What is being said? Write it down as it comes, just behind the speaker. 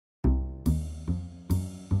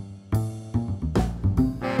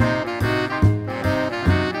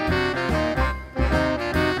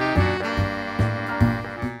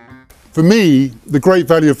For me, the great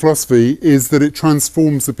value of philosophy is that it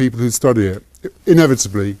transforms the people who study it,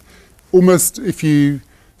 inevitably. Almost if you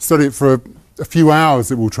study it for a few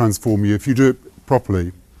hours, it will transform you if you do it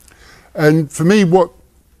properly. And for me, what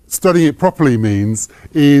studying it properly means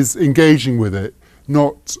is engaging with it,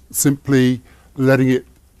 not simply letting it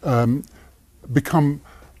become,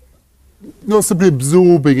 not simply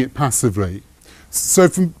absorbing it passively. So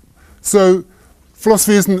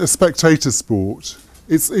philosophy isn't a spectator sport.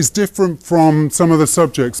 It's different from some other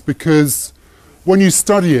subjects because when you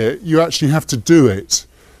study it, you actually have to do it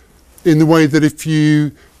in the way that if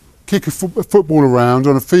you kick a football around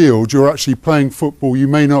on a field, you're actually playing football. You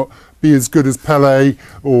may not be as good as Pelé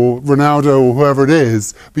or Ronaldo or whoever it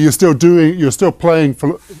is, but you're still playing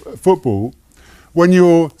football. When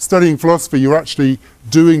you're studying philosophy, you're actually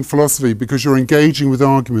doing philosophy because you're engaging with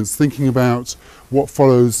arguments, thinking about what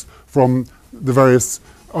follows from the various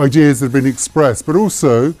ideas that have been expressed. But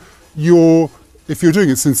also, if you're doing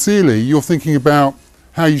it sincerely, you're thinking about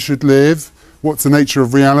how you should live, what's the nature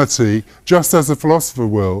of reality, just as a philosopher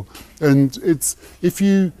will. And if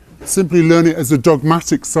you simply learn it as a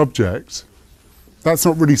dogmatic subject, that's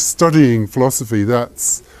not really studying philosophy,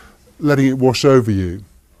 that's letting it wash over you.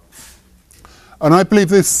 And I believe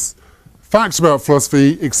this fact about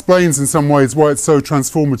philosophy explains in some ways why it's so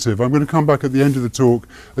transformative. I'm going to come back at the end of the talk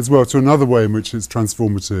as well to another way in which it's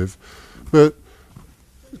transformative. But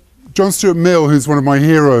John Stuart Mill, who's one of my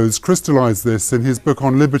heroes, crystallised this in his book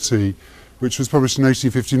on liberty, which was published in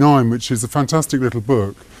 1859, which is a fantastic little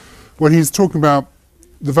book, when he's talking about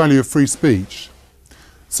the value of free speech.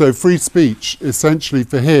 So free speech, essentially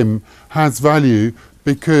for him, has value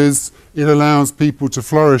because it allows people to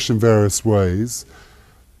flourish in various ways.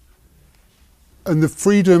 And the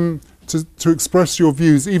freedom to express your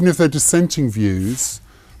views, even if they're dissenting views,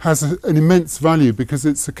 has an immense value because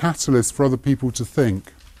it's a catalyst for other people to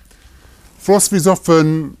think. Philosophy is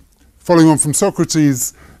often, following on from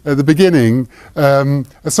Socrates at the beginning, a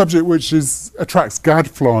subject which attracts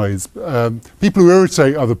gadflies, people who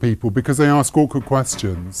irritate other people because they ask awkward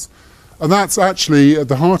questions. And that's actually at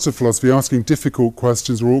the heart of philosophy, asking difficult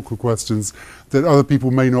questions or awkward questions that other people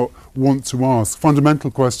may not want to ask. Fundamental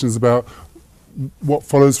questions about what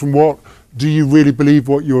follows from what, do you really believe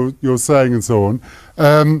what you're saying, and so on.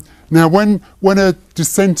 Now, when a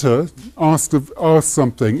dissenter asks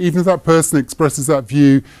something, even if that person expresses that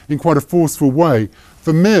view in quite a forceful way,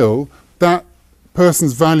 for Mill, that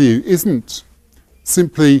person's value isn't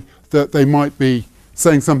simply that they might be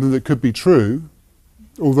saying something that could be true,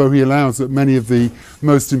 although he allows that many of the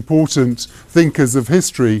most important thinkers of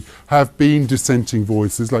history have been dissenting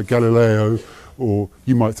voices, like Galileo, or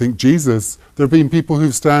you might think Jesus. There have been people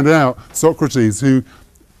who stand out, Socrates, who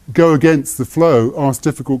go against the flow, ask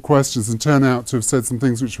difficult questions, and turn out to have said some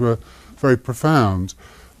things which were very profound.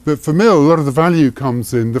 But for Mill, a lot of the value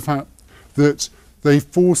comes in the fact that they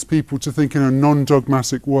force people to think in a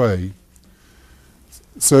non-dogmatic way.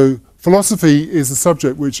 So philosophy is a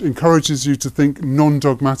subject which encourages you to think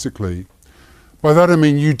non-dogmatically. By that I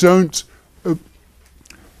mean you don't...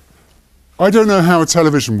 I don't know how a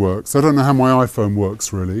television works. I don't know how my iPhone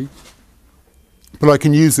works, really. But I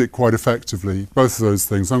can use it quite effectively, both of those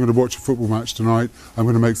things. I'm going to watch a football match tonight. I'm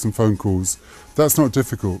going to make some phone calls. That's not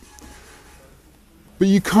difficult. But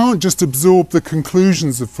you can't just absorb the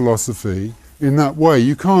conclusions of philosophy in that way.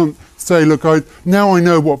 You can't say, look, now I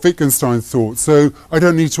know what Wittgenstein thought, so I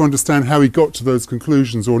don't need to understand how he got to those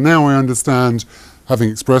conclusions, or now I understand, having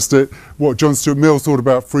expressed it, what John Stuart Mill thought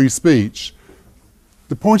about free speech.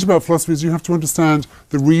 The point about philosophy is you have to understand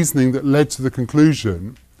the reasoning that led to the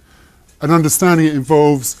conclusion, and understanding it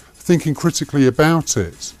involves thinking critically about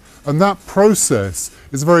it. And that process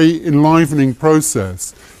is a very enlivening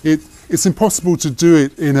process. It's impossible to do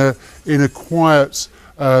it in a quiet,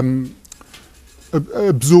 what's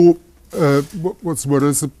the word?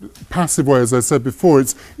 It's a passive way, as I said before.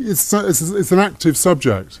 It's an active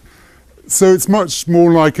subject. So it's much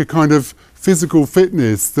more like a kind of physical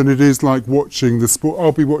fitness than it is like watching the sport.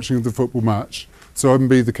 I'll be watching the football match, so I can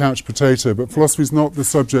be the couch potato, but philosophy is not the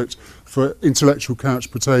subject for intellectual couch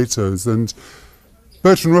potatoes. And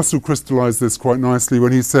Bertrand Russell crystallised this quite nicely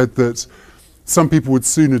when he said that some people would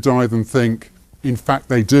sooner die than think, in fact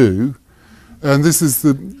they do. And this is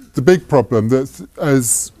the big problem, that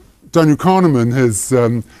as Daniel Kahneman has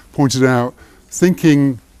pointed out,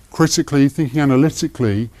 thinking critically, thinking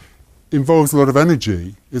analytically, involves a lot of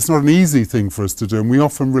energy. It's not an easy thing for us to do, and we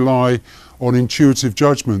often rely on intuitive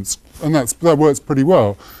judgments, and that works pretty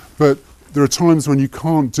well. But there are times when you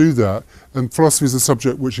can't do that, and philosophy is a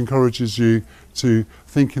subject which encourages you to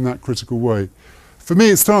think in that critical way. For me,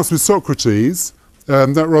 it starts with Socrates,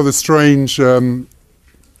 that rather strange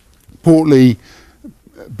portly,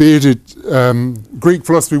 bearded Greek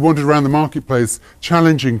philosophy wandered around the marketplace,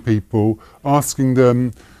 challenging people, asking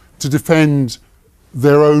them to defend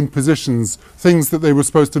their own positions, things that they were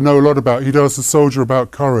supposed to know a lot about. He'd asked a soldier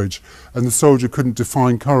about courage, and the soldier couldn't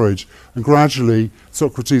define courage. And gradually,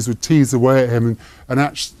 Socrates would tease away at him and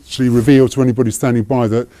actually reveal to anybody standing by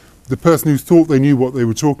that the person who thought they knew what they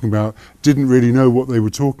were talking about didn't really know what they were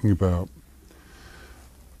talking about.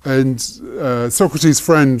 And Socrates'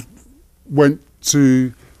 friend went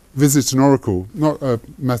to visit an oracle, not a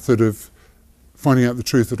method of finding out the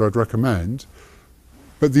truth that I'd recommend,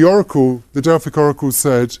 but the oracle, the Delphic oracle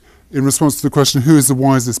said, in response to the question, who is the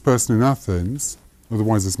wisest person in Athens, or the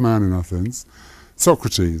wisest man in Athens?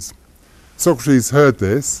 Socrates. Socrates heard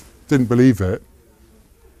this, didn't believe it,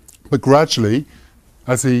 but gradually,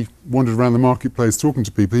 as he wandered around the marketplace talking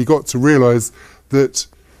to people, he got to realise that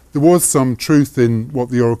there was some truth in what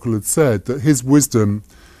the oracle had said, that his wisdom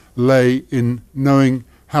lay in knowing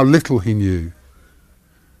how little he knew.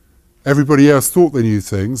 Everybody else thought they knew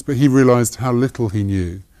things, but he realised how little he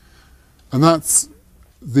knew. And that's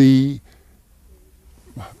the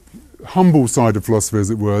humble side of philosophy, as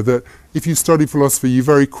it were, that if you study philosophy, you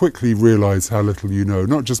very quickly realise how little you know,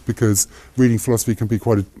 not just because reading philosophy can be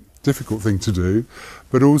quite a difficult thing to do,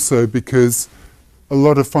 but also because a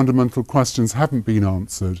lot of fundamental questions haven't been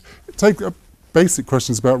answered. Take basic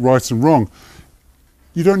questions about right and wrong.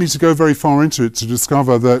 You don't need to go very far into it to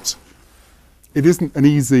discover that it isn't an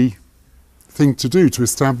easy thing to do to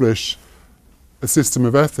establish a system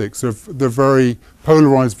of ethics, of the very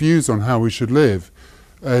polarised views on how we should live.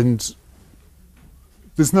 And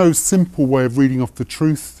there's no simple way of reading off the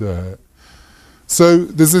truth there. So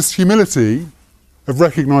there's this humility of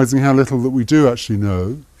recognising how little that we do actually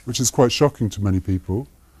know, which is quite shocking to many people,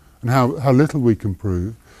 and how little we can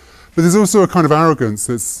prove. But there's also a kind of arrogance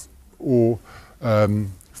that's, or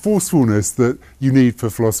forcefulness that you need for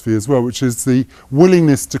philosophy as well, which is the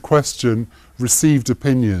willingness to question received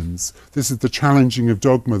opinions. This is the challenging of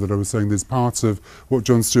dogma that I was saying. There's part of what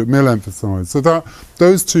John Stuart Mill emphasised. So that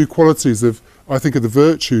those two qualities of, I think, are the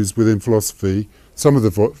virtues within philosophy. Some of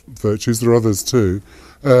the virtues, there are others too.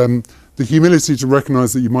 The humility to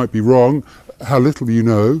recognise that you might be wrong, how little you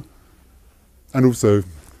know, and also,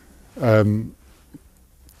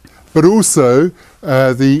 but also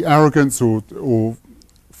the arrogance or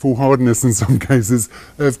foolhardiness in some cases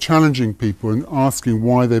of challenging people and asking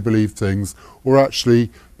why they believe things, or actually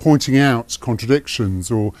pointing out contradictions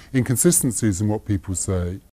or inconsistencies in what people say.